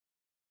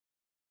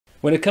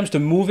When it comes to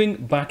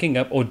moving, backing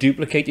up, or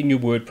duplicating your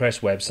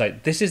WordPress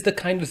website, this is the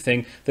kind of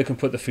thing that can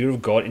put the fear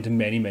of God into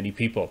many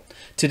people.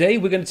 Today,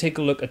 we're going to take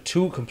a look at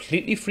two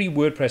completely free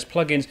WordPress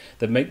plugins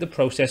that make the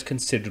process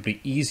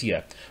considerably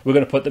easier. We're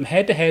going to put them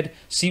head to head,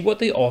 see what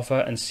they offer,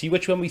 and see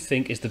which one we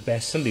think is the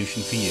best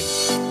solution for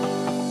you.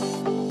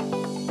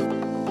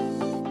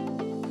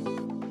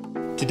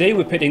 Today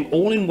we're pitting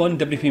all-in-one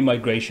WP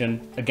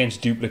migration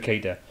against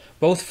Duplicator.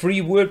 Both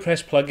free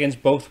WordPress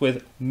plugins, both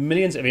with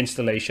millions of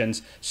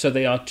installations, so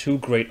they are two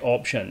great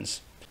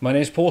options. My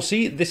name is Paul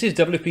C. This is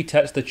WP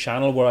Tuts, the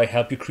channel where I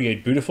help you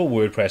create beautiful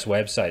WordPress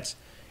websites.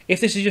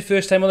 If this is your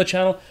first time on the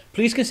channel,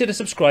 please consider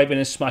subscribing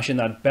and smashing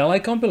that bell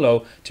icon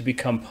below to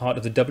become part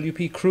of the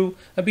WP crew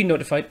and be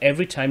notified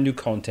every time new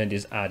content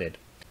is added.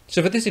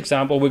 So for this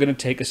example, we're going to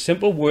take a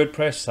simple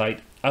WordPress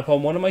site up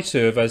on one of my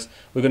servers.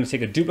 We're going to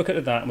take a duplicate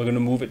of that and we're going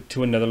to move it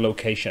to another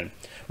location.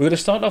 We're going to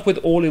start off with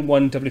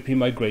all-in-one WP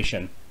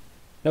migration.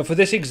 Now for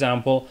this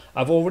example,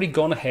 I've already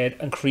gone ahead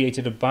and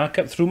created a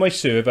backup through my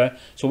server.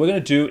 So what we're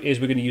going to do is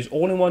we're going to use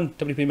all-in-one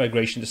WP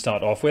migration to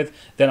start off with.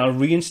 Then I'll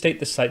reinstate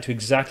the site to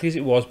exactly as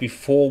it was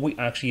before we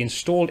actually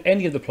installed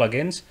any of the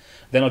plugins.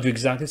 Then I'll do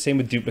exactly the same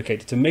with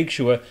Duplicator to make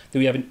sure that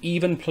we have an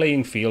even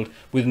playing field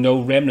with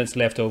no remnants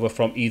left over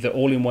from either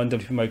all-in-one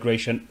WP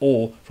migration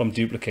or from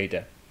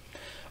Duplicator.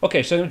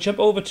 Okay, so I'm going to jump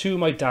over to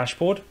my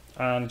dashboard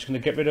and I'm just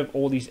going to get rid of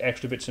all these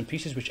extra bits and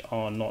pieces which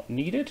are not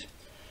needed.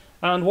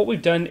 And what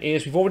we've done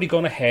is we've already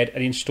gone ahead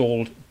and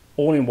installed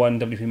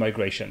all-in-one WP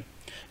migration.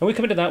 When we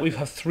come into that, we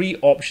have three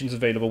options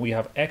available. We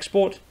have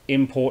export,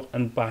 import,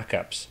 and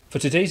backups. For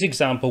today's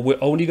example, we're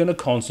only going to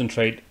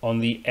concentrate on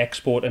the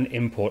export and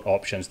import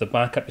options. The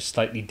backup is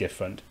slightly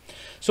different.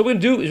 So what we're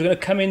going to do is we're going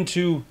to come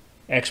into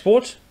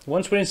export.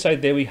 Once we're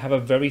inside there, we have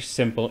a very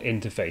simple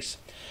interface.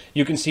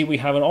 You can see we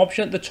have an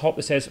option at the top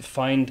that says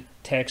find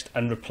text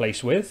and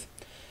replace with.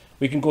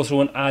 We can go through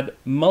and add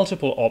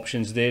multiple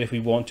options there if we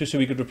want to, so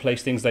we could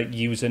replace things like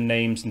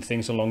usernames and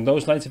things along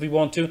those lines if we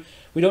want to.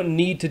 We don't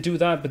need to do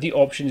that, but the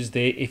option is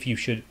there if you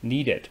should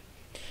need it.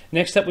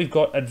 Next up, we've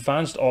got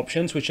advanced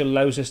options, which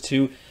allows us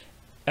to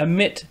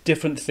omit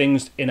different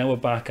things in our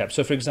backup.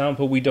 So for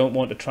example, we don't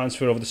want to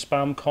transfer over the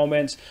spam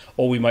comments,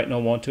 or we might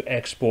not want to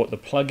export the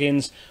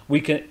plugins.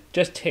 We can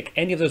just tick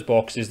any of those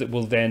boxes that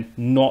will then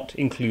not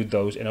include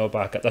those in our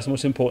backup. That's the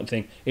most important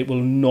thing. It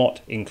will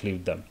not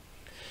include them.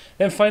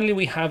 Then finally,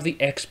 we have the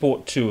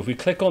export to. If we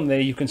click on there,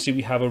 you can see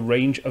we have a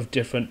range of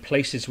different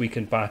places we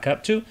can back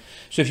up to.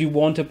 So if you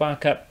want to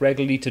back up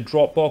regularly to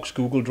Dropbox,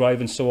 Google Drive,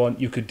 and so on,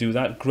 you could do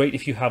that. Great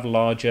if you have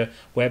larger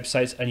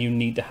websites and you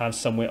need to have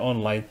somewhere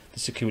online that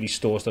securely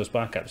stores those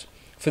backups.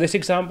 For this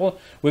example,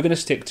 we're going to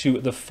stick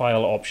to the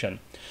file option.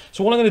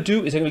 So what I'm going to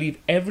do is I'm going to leave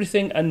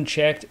everything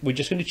unchecked. We're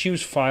just going to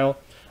choose file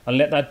and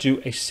let that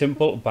do a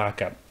simple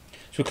backup.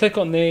 So click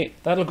on there,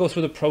 that'll go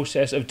through the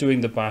process of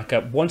doing the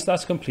backup. Once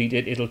that's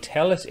completed, it'll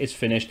tell us it's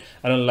finished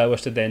and allow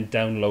us to then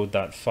download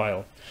that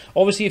file.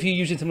 Obviously, if you're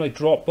using something like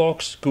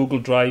Dropbox, Google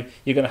Drive,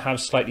 you're going to have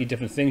slightly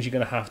different things. You're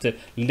going to have to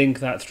link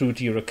that through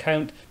to your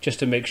account just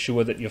to make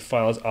sure that your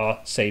files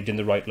are saved in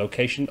the right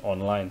location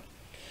online.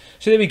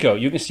 So there we go.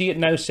 You can see it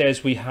now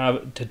says we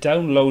have to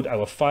download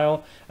our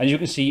file, and you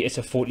can see it's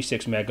a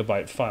 46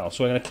 megabyte file.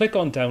 So I'm going to click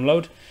on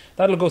download.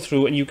 That'll go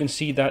through and you can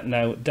see that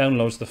now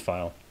downloads the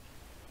file.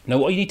 Now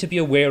what you need to be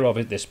aware of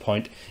at this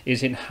point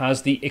is it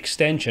has the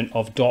extension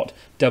of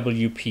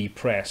 .wp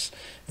press.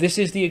 This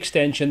is the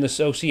extension that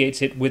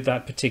associates it with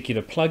that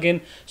particular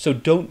plugin, so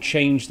don't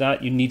change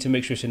that. You need to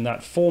make sure it's in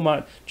that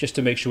format just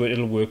to make sure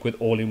it'll work with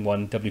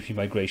all-in-one WP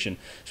migration.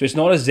 So it's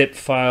not a zip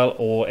file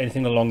or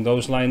anything along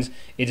those lines.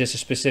 It is a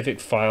specific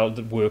file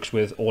that works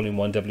with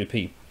all-in-one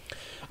WP.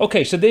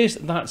 Okay, so there's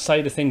that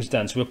side of things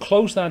done. So we'll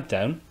close that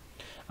down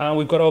and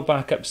we've got our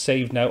backup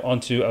saved now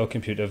onto our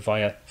computer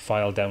via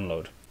file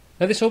download.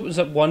 Now this opens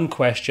up one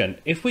question.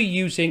 If we're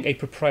using a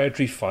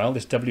proprietary file,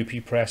 this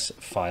WP Press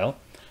file,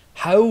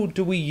 how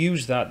do we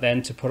use that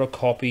then to put a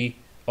copy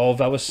of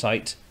our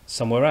site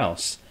somewhere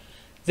else?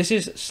 This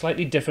is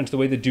slightly different to the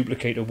way the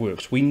Duplicator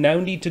works. We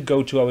now need to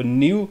go to our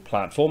new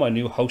platform, our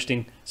new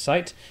hosting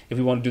site, if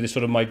we want to do this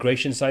sort of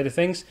migration side of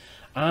things,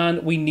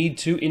 and we need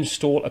to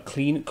install a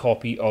clean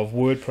copy of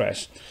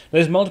WordPress. Now,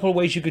 there's multiple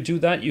ways you could do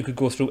that. You could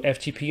go through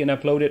FTP and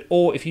upload it,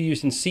 or if you're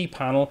using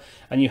cPanel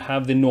and you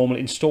have the normal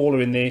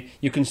installer in there,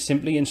 you can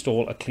simply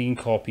install a clean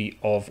copy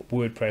of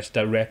WordPress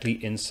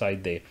directly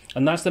inside there.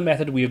 And that's the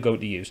method we are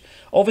going to use.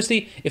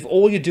 Obviously, if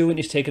all you're doing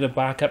is taking a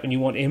backup and you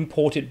want to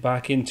import it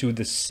back into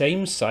the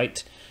same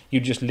site,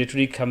 you just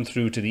literally come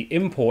through to the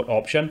import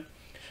option.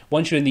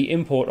 Once you're in the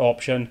import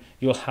option,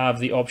 you'll have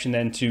the option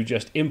then to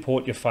just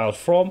import your file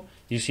from.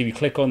 You see we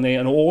click on there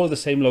and all of the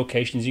same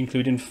locations,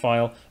 including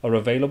file, are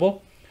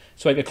available.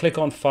 So I could click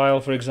on file,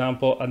 for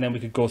example, and then we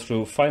could go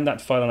through, find that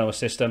file on our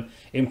system,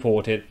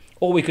 import it,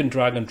 or we can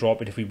drag and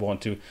drop it if we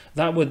want to.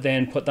 That would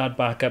then put that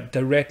backup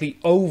directly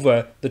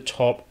over the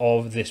top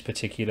of this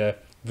particular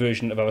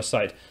version of our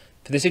site.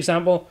 For this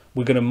example,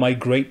 we're going to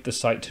migrate the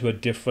site to a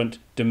different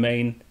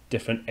domain,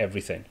 different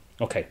everything.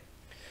 Okay,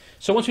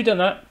 so once we've done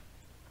that,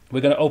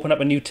 we're going to open up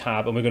a new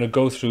tab and we're going to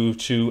go through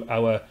to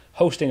our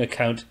hosting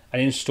account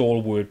and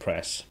install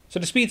WordPress. So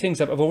to speed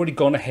things up, I've already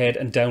gone ahead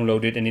and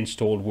downloaded and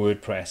installed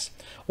WordPress.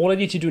 All I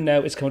need to do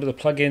now is come into the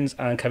plugins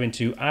and come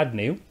into add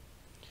new.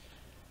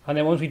 And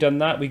then once we've done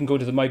that, we can go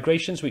to the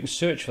migrations, we can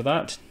search for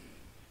that.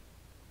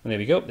 And there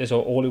we go, there's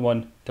our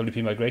all-in-one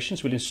WP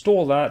migrations. We'll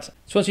install that.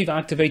 So once we've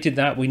activated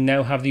that, we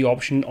now have the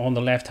option on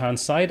the left-hand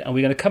side, and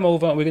we're going to come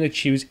over and we're going to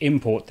choose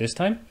import this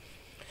time.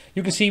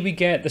 You can see we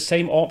get the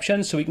same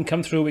options, so we can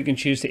come through, we can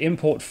choose to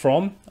import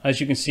from. As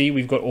you can see,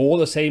 we've got all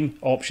the same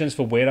options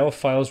for where our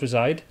files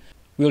reside.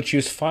 We'll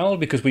choose file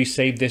because we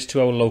saved this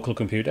to our local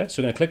computer.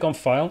 So we're going to click on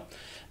file.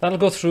 That'll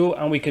go through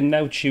and we can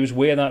now choose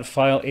where that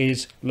file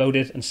is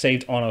loaded and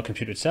saved on our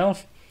computer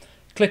itself.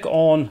 Click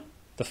on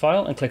the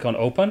file and click on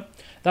open.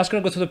 That's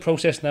going to go through the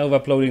process now of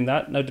uploading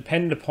that. Now,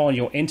 depending upon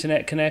your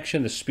internet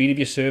connection, the speed of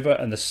your server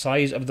and the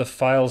size of the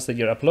files that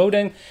you're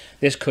uploading,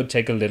 this could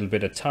take a little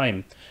bit of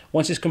time.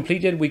 Once it's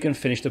completed, we can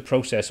finish the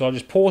process. So I'll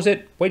just pause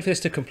it, wait for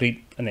this to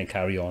complete, and then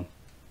carry on.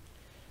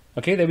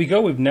 Okay, there we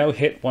go. We've now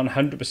hit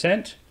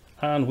 100%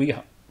 and we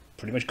are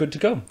pretty much good to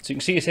go. So you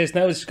can see it says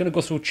now it's going to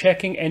go through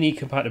checking any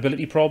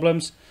compatibility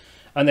problems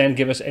and then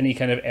give us any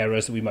kind of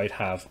errors that we might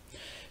have.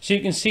 So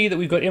you can see that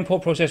we've got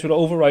import process will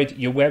overwrite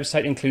your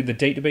website, include the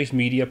database,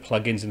 media,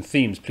 plugins and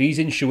themes. Please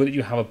ensure that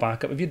you have a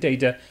backup of your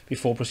data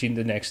before proceeding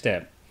to the next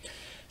step.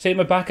 Say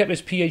my backup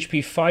is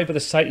PHP 5, but the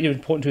site you're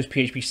importing to is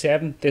PHP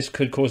 7. This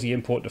could cause the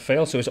import to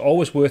fail, so it's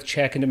always worth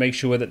checking to make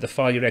sure that the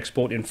file you're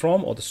exporting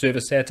from or the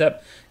server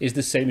setup is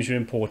the same as you're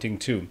importing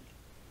to.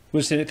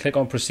 We'll simply click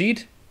on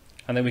proceed,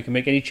 and then we can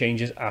make any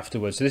changes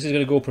afterwards. So this is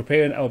going to go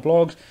preparing our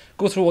blogs,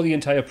 go through all the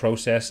entire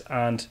process,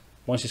 and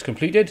once it's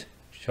completed,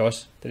 show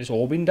us that it's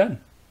all been done.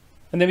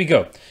 And there we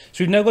go.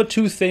 So we've now got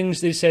two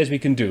things that it says we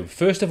can do.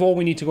 First of all,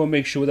 we need to go and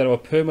make sure that our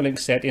permalink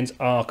settings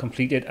are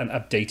completed and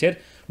updated.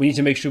 We need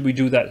to make sure we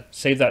do that,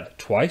 save that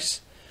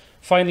twice.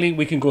 Finally,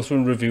 we can go through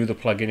and review the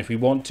plugin if we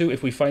want to.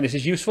 If we find this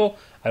is useful,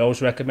 I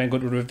always recommend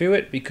going to review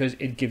it because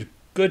it gives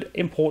good,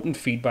 important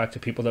feedback to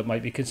people that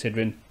might be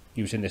considering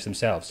using this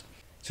themselves.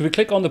 So we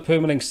click on the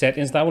permalink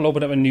settings, that will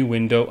open up a new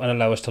window and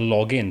allow us to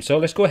log in. So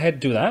let's go ahead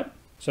and do that.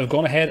 So I've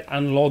gone ahead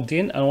and logged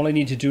in, and all I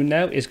need to do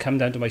now is come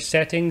down to my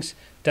settings,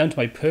 down to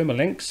my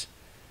permalinks,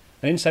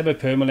 and inside my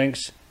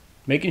permalinks,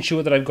 making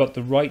sure that I've got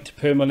the right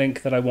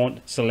permalink that I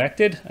want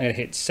selected. I'm going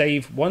to hit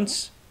save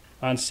once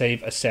and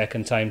save a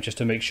second time just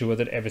to make sure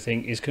that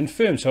everything is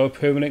confirmed. So our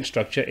permalink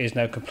structure is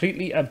now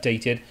completely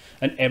updated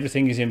and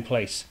everything is in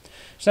place.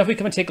 So now if we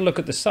come and take a look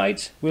at the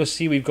site, we'll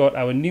see we've got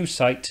our new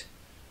site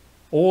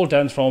all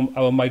down from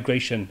our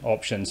migration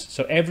options.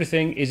 So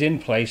everything is in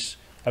place,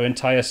 our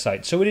entire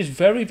site. So it is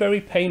very,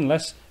 very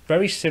painless,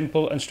 very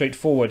simple and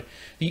straightforward.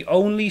 The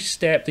only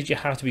step that you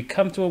have to be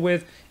comfortable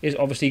with is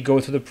obviously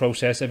go through the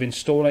process of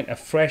installing a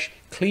fresh,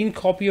 clean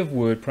copy of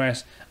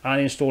WordPress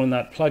and installing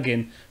that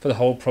plugin for the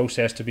whole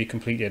process to be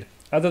completed.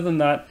 Other than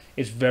that,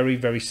 it's very,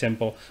 very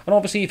simple. And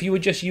obviously, if you were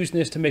just using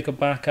this to make a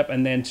backup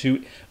and then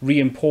to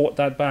re-import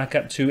that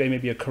backup to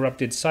maybe a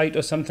corrupted site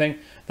or something,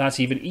 that's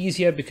even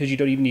easier because you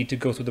don't even need to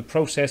go through the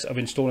process of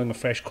installing a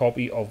fresh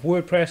copy of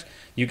WordPress.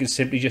 You can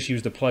simply just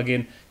use the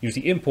plugin, use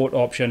the import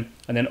option,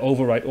 and then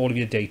overwrite all of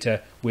your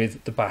data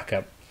with the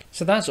backup.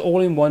 So that's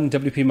all-in-one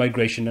WP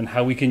migration and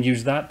how we can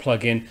use that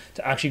plugin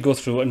to actually go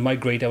through and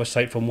migrate our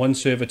site from one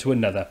server to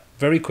another.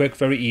 Very quick,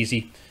 very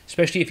easy,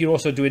 especially if you're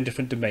also doing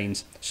different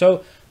domains.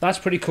 So that's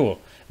pretty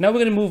cool. Now we're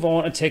going to move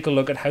on and take a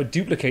look at how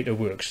Duplicator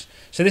works.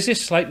 So this is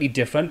slightly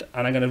different,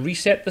 and I'm going to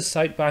reset the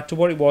site back to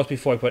what it was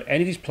before I put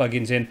any of these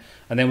plugins in,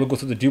 and then we'll go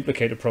through the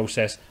Duplicator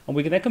process, and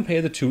we can then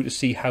compare the two to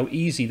see how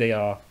easy they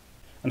are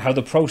and how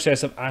the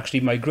process of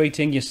actually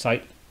migrating your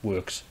site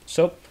works.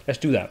 So let's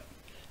do that.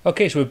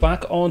 Okay, so we're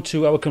back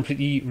onto our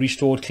completely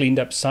restored, cleaned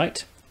up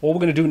site. All we're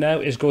going to do now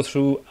is go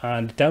through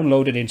and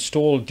download and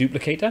install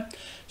Duplicator.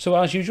 So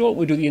as usual,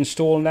 we'll do the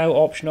install now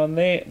option on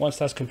there. Once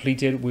that's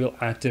completed, we'll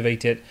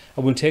activate it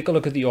and we'll take a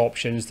look at the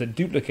options that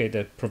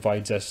Duplicator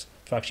provides us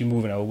for actually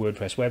moving our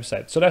WordPress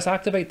website. So let's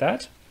activate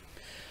that.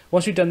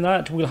 Once we've done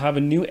that, we'll have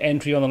a new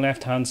entry on the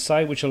left-hand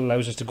side, which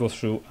allows us to go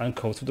through and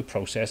go through the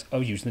process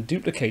of using the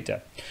Duplicator.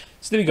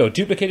 So there we go.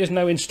 Duplicator is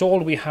now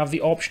installed. We have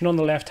the option on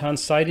the left-hand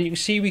side, and you can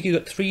see we can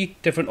get 3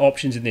 different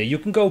options in there. You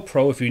can go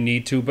Pro if you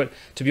need to, but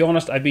to be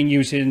honest, I've been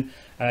using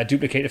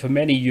Duplicator for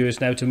many years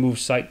now to move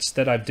sites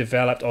that I've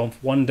developed on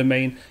one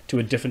domain to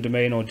a different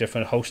domain or a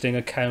different hosting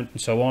account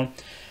and so on.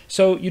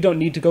 So you don't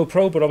need to go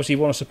Pro, but obviously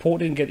you want to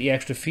support it and get the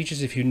extra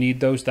features if you need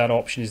those. That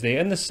option is there,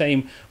 and the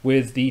same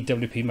with the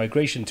WP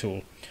migration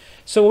tool.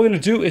 So what we're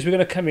going to do is we're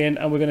going to come in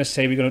and we're going to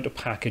say we're going to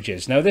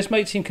packages. Now this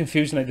might seem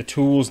confusing, like the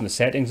tools and the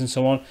settings and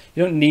so on.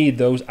 You don't need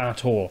those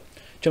at all.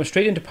 Jump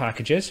straight into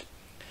packages,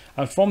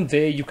 and from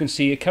there you can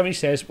see it currently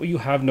says, well, you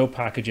have no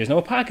packages. Now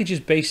a package is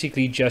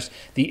basically just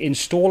the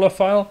installer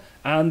file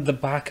and the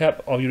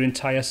backup of your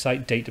entire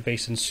site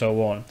database and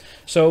so on.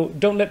 So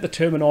don't let the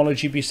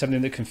terminology be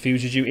something that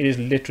confuses you. It is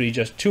literally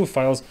just 2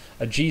 files,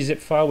 a gzip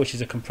file, which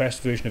is a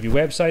compressed version of your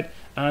website,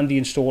 and the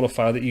installer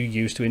file that you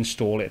use to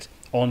install it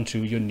onto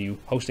your new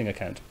hosting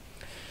account.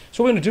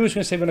 So what we're going to do is we're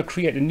going to say we're going to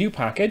create a new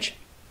package.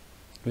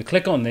 We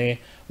click on there.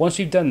 Once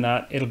we've done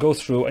that, it'll go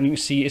through and you can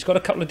see it's got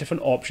a couple of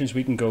different options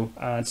we can go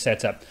and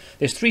set up.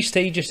 There's 3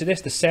 stages to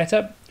this: the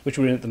setup, which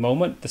we're in at the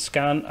moment, the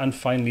scan, and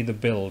finally the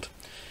build.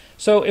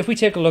 So if we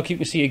take a look, you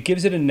can see it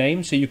gives it a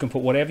name, so you can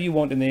put whatever you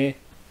want in there.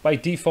 By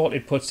default,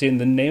 it puts in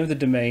the name of the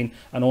domain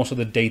and also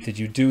the date that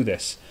you do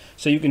this.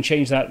 So you can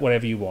change that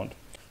whatever you want.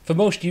 For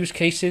most use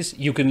cases,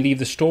 you can leave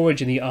the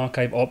storage and the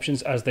archive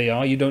options as they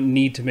are. You don't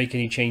need to make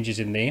any changes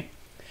in there.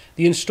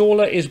 The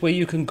installer is where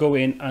you can go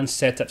in and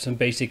set up some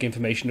basic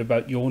information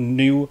about your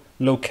new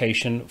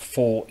location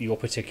for your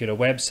particular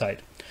website.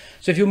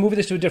 So if you're moving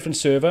this to a different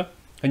server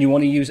and you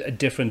want to use a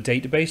different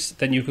database,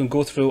 then you can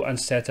go through and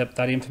set up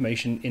that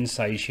information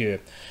inside here.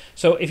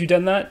 So if you've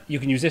done that, you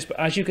can use this, but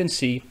as you can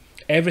see,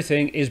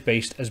 everything is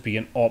based as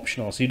being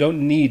optional. So you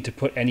don't need to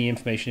put any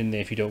information in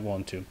there if you don't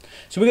want to.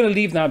 So we're going to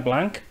leave that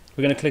blank.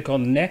 We're going to click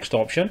on the next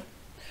option.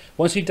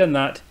 Once we've done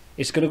that,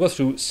 it's going to go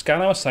through,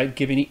 scan our site,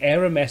 give any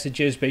error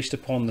messages based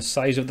upon the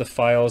size of the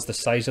files, the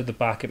size of the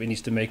backup it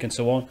needs to make, and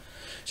so on.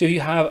 So if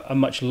you have a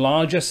much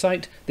larger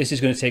site, this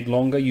is going to take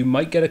longer. You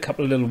might get a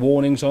couple of little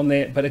warnings on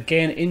there, but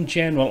again, in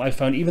general, I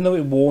found even though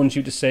it warns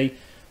you to say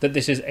that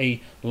this is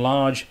a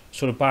large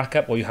sort of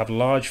backup, or you have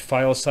large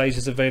file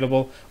sizes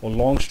available, or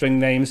long string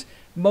names,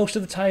 most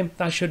of the time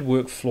that should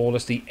work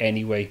flawlessly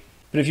anyway.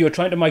 But if you're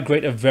trying to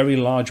migrate a very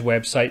large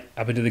website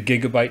up into the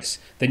gigabytes,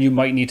 then you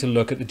might need to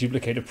look at the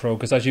Duplicator Pro,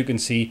 because as you can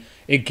see,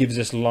 it gives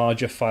us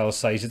larger file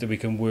sizes that we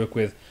can work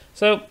with.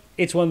 So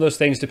it's one of those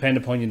things, depend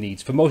upon your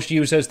needs. For most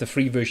users, the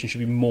free version should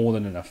be more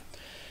than enough.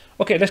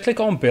 Okay, let's click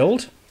on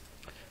build.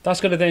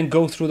 That's going to then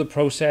go through the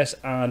process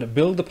and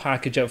build the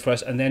package out for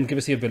us, and then give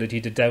us the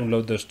ability to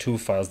download those 2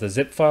 files, the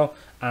zip file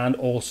and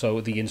also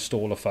the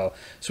installer file.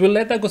 So we'll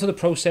let that go through the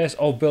process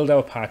of build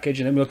our package,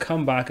 and then we'll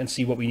come back and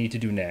see what we need to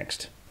do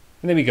next.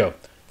 And there we go.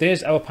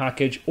 There's our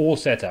package all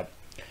set up.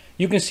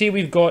 You can see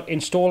we've got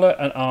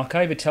installer and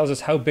archive. It tells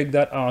us how big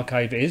that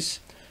archive is.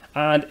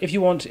 And if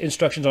you want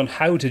instructions on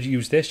how to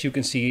use this, you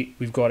can see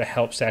we've got a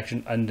help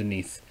section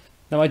underneath.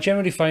 Now, I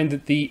generally find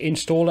that the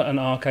installer and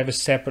archive as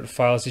separate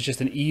files is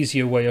just an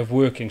easier way of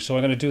working. So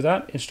I'm going to do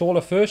that.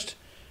 Installer first.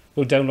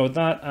 We'll download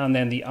that, and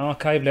then the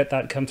archive, let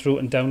that come through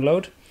and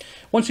download.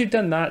 Once we've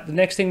done that, the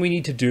next thing we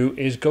need to do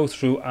is go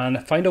through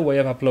and find a way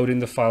of uploading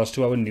the files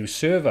to our new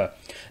server.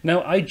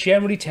 Now, I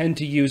generally tend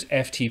to use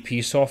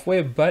FTP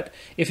software, but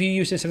if you're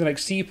using something like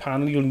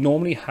cPanel, you'll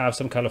normally have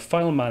some kind of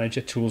file manager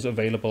tools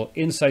available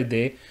inside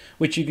there,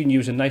 which you can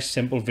use a nice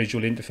simple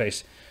visual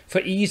interface.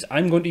 For ease,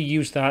 I'm going to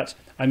use that.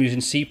 I'm using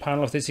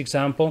cPanel for this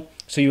example,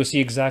 so you'll see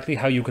exactly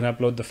how you can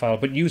upload the file,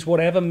 but use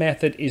whatever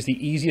method is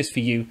the easiest for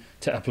you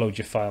to upload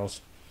your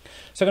files.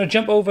 So I'm going to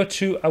jump over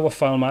to our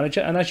file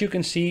manager, and as you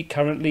can see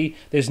currently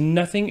there's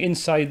nothing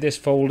inside this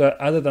folder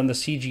other than the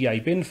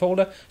CGI bin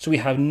folder, so we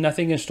have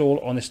nothing installed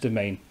on this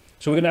domain.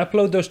 So we're going to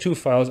upload those 2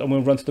 files, and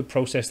we'll run through the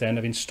process then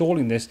of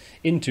installing this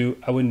into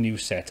our new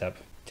setup.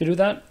 To do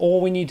that, all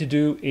we need to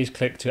do is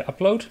click to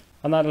upload,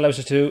 and that allows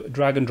us to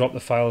drag and drop the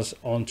files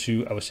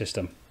onto our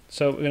system.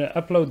 So we're going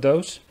to upload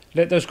those.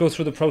 Let those go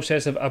through the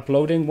process of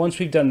uploading. Once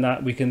we've done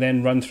that, we can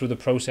then run through the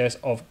process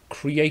of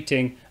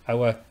creating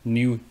our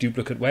new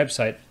duplicate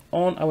website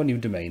on our new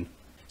domain.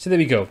 So there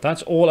we go,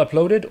 that's all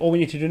uploaded. All we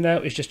need to do now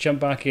is just jump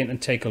back in and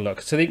take a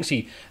look. So you can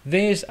see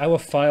there's our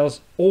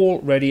files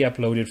already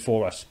uploaded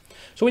for us.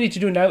 So what we need to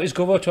do now is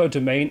go over to our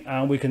domain,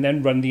 and we can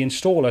then run the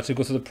installer to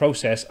go through the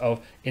process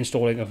of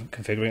installing and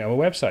configuring our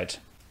website.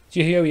 So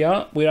here we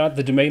are, we're at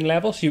the domain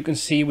level, so you can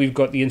see we've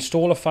got the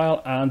installer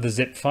file and the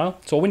zip file.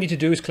 So all we need to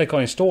do is click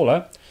on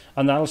installer,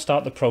 and that'll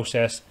start the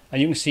process,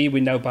 and you can see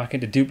we're now back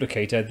into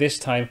Duplicator, this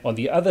time on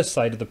the other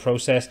side of the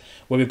process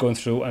where we're going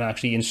through and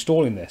actually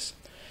installing this.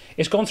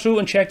 It's gone through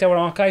and checked our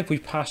archive,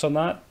 we've passed on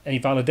that. Any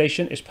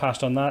validation is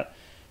passed on that.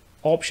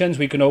 Options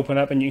we can open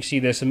up, and you can see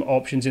there's some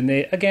options in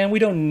there. Again, we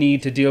don't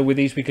need to deal with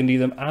these, we can leave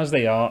them as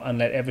they are and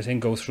let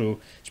everything go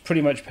through. It's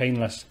pretty much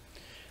painless.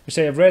 We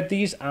say I've read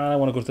these and I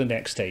want to go to the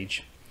next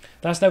stage.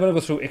 That's now going to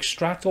go through,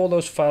 extract all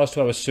those files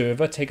to our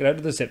server, take it out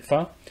of the zip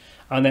file,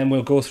 and then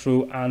we'll go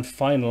through and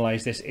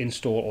finalize this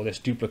install or this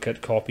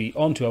duplicate copy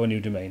onto our new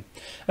domain.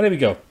 And there we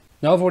go.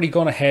 Now I've already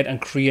gone ahead and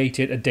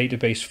created a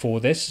database for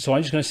this, so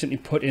I'm just going to simply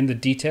put in the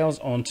details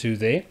onto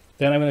there.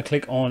 Then I'm going to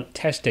click on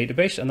test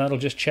database, and that'll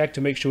just check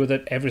to make sure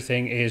that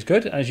everything is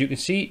good. As you can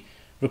see,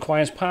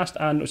 requires passed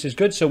and this is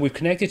good. So we've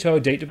connected to our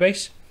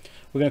database.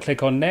 We're going to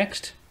click on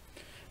next.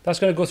 That's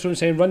going to go through and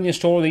say run the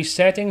install of these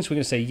settings. We're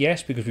going to say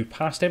yes because we've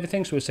passed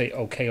everything, so we'll say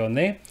OK on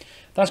there.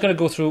 That's going to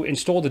go through,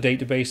 install the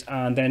database,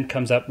 and then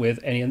comes up with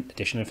any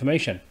additional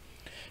information.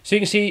 So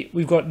you can see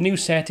we've got new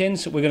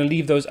settings. We're going to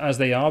leave those as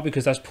they are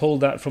because that's pulled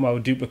that from our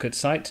duplicate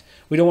site.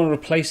 We don't want to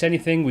replace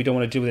anything. We don't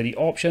want to deal with any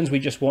options. We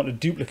just want to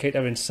duplicate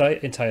our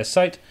entire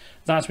site.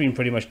 That's been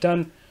pretty much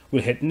done.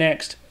 We'll hit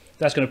next.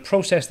 That's going to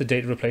process the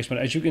data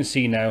replacement. As you can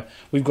see now,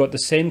 we've got the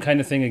same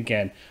kind of thing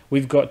again.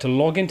 We've got to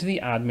log into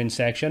the admin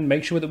section,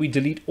 make sure that we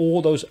delete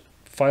all those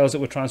files that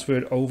were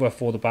transferred over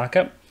for the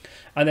backup,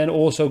 and then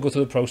also go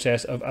through the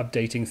process of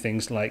updating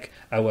things like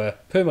our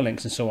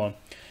permalinks and so on.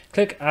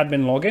 Click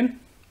admin login.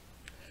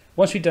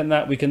 Once we've done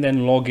that, we can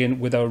then log in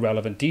with our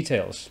relevant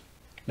details.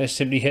 Let's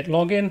simply hit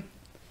login,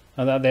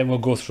 and that then will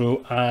go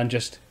through and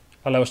just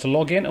allow us to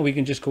log in, and we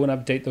can just go and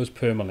update those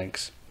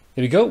permalinks.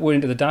 There we go, we're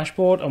into the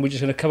dashboard, and we're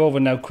just going to come over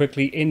now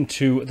quickly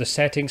into the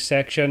settings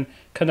section,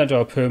 come down to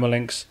our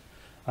permalinks,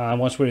 and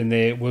once we're in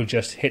there, we'll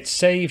just hit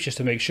save just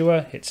to make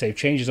sure, hit save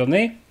changes on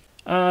there,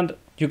 and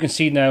you can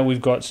see now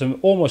we've got some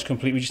almost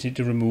complete. We just need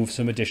to remove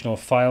some additional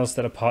files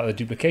that are part of the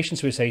duplication,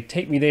 so we say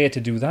take me there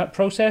to do that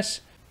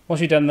process. Once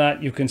you've done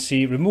that, you can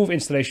see remove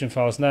installation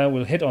files now.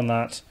 We'll hit on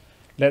that,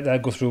 let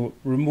that go through,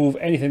 remove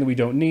anything that we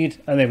don't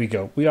need, and there we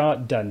go, we are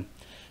done.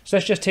 So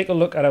let's just take a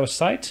look at our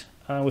site,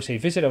 and we'll say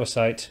visit our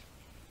site,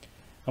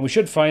 and we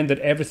should find that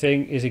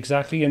everything is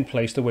exactly in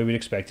place the way we'd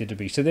expect it to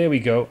be. So there we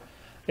go,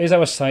 there's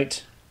our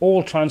site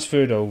all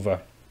transferred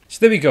over. So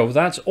there we go,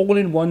 that's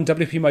all-in-one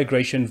WP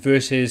migration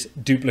versus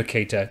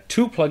Duplicator.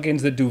 Two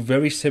plugins that do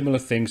very similar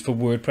things for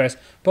WordPress,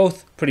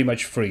 both pretty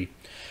much free.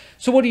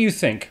 So what do you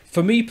think?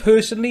 For me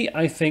personally,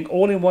 I think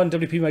all-in-one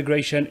WP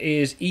migration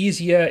is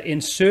easier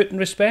in certain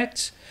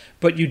respects,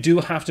 but you do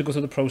have to go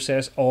through the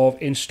process of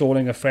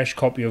installing a fresh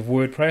copy of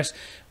WordPress,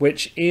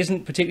 which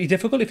isn't particularly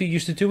difficult if you're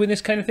used to doing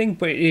this kind of thing,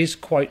 but it is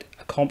quite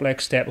a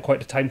complex step,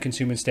 quite a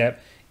time-consuming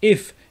step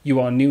if you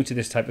are new to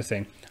this type of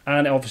thing.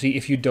 And obviously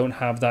if you don't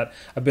have that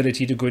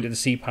ability to go into the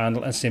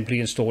cPanel and simply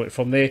install it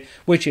from there,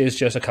 which is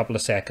just a couple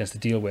of seconds to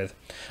deal with.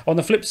 On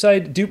the flip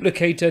side,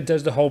 Duplicator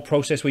does the whole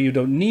process where you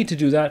don't need to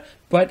do that,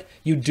 but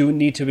you do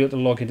need to be able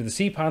to log into the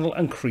cPanel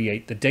and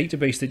create the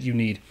database that you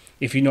need.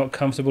 If you're not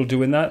comfortable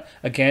doing that,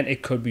 again,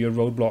 it could be a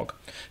roadblock.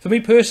 For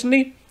me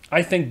personally,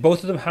 I think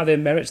both of them have their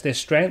merits, their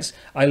strengths.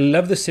 I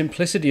love the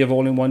simplicity of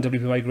all-in-one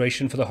WP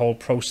migration for the whole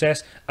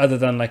process, other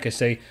than, like I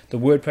say, the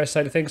WordPress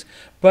side of things.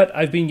 But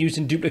I've been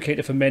using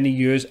Duplicator for many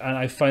years, and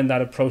I find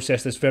that a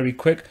process that's very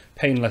quick,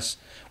 painless.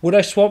 Would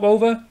I swap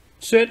over?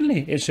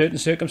 Certainly. In certain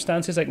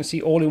circumstances, I can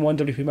see all-in-one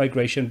WP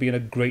migration being a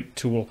great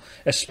tool,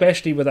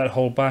 especially with that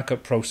whole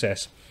backup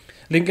process.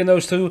 Linking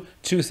those two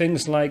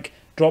things like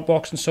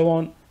Dropbox and so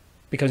on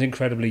becomes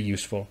incredibly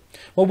useful.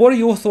 Well, what are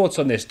your thoughts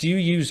on this? Do you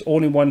use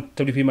all-in-one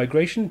WP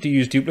migration? Do you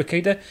use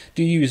Duplicator?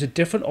 Do you use a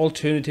different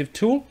alternative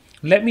tool?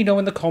 Let me know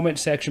in the comment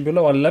section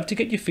below. I'd love to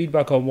get your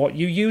feedback on what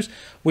you use,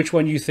 which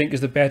one you think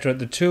is the better of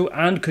the two,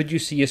 and could you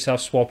see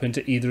yourself swapping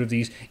to either of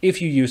these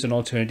if you use an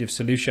alternative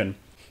solution?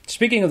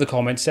 Speaking of the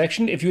comment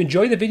section, if you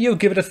enjoyed the video,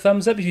 give it a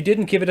thumbs up. If you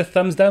didn't, give it a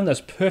thumbs down.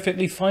 That's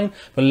perfectly fine.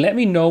 But let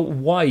me know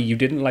why you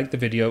didn't like the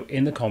video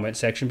in the comment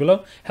section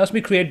below. Helps me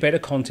create better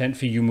content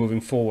for you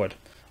moving forward.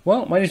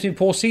 Well, my name has been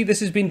Paul C. This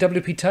has been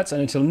WP Tuts, and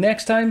until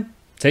next time,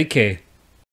 take care.